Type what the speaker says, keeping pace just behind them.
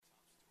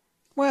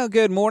Well,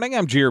 good morning.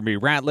 I'm Jeremy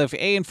Ratliff,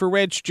 in for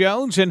Rich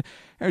Jones, and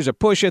there's a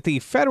push at the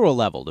federal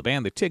level to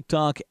ban the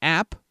TikTok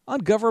app on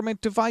government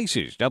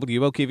devices.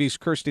 WOKV's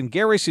Kirsten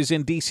Garris is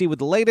in D.C. with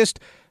the latest.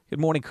 Good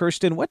morning,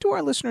 Kirsten. What do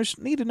our listeners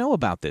need to know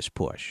about this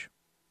push?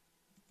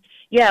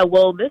 Yeah,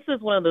 well, this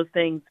is one of those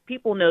things.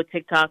 People know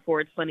TikTok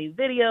for its funny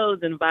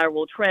videos and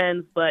viral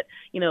trends, but,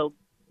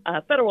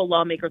 federal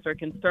lawmakers are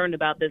concerned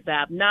about this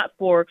app, not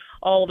for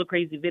all the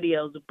crazy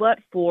videos, but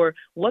for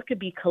what could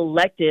be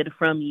collected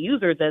from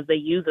users as they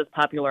use this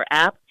popular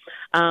app.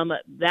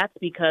 That's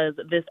because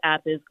this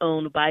app is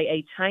owned by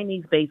a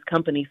Chinese-based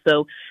company.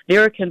 So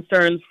there are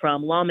concerns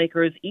from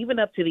lawmakers, even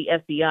up to the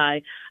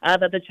FBI,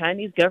 that the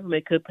Chinese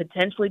government could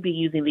potentially be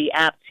using the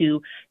app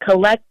to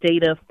collect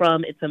data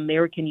from its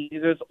American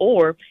users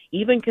or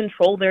even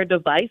control their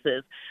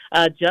devices.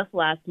 Just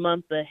last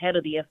month, the head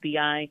of the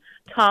FBI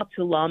talked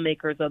to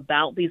lawmakers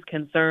about these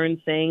concerns,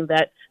 saying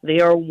that they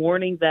are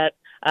warning that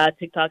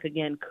TikTok,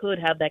 again, could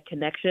have that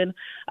connection.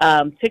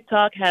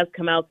 TikTok has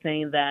come out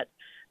saying that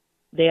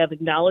they have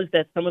acknowledged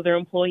that some of their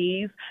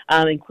employees,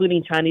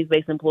 including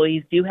Chinese-based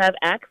employees, do have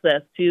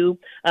access to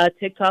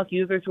TikTok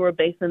users who are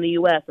based in the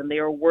U.S., and they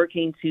are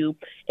working to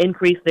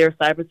increase their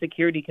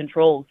cybersecurity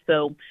controls.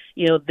 So,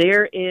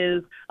 there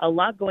is a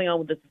lot going on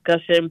with this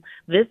discussion.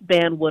 This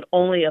ban would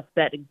only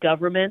affect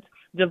government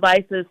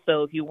devices.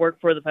 So if you work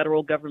for the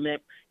federal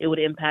government, it would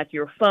impact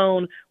your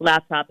phone,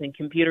 laptop, and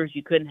computers.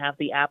 You couldn't have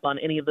the app on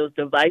any of those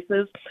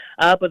devices.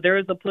 But there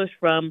is a push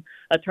from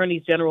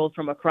attorneys general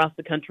from across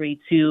the country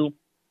to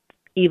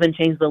even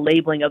change the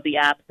labeling of the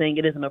app, saying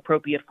it isn't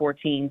appropriate for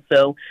teens.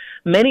 So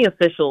many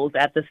officials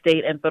at the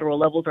state and federal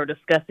levels are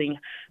discussing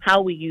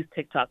how we use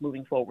TikTok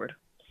moving forward.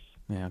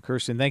 Yeah,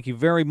 Kirsten, thank you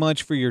very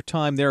much for your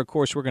time there. Of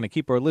course, we're going to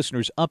keep our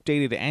listeners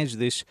updated as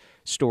this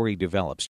story develops.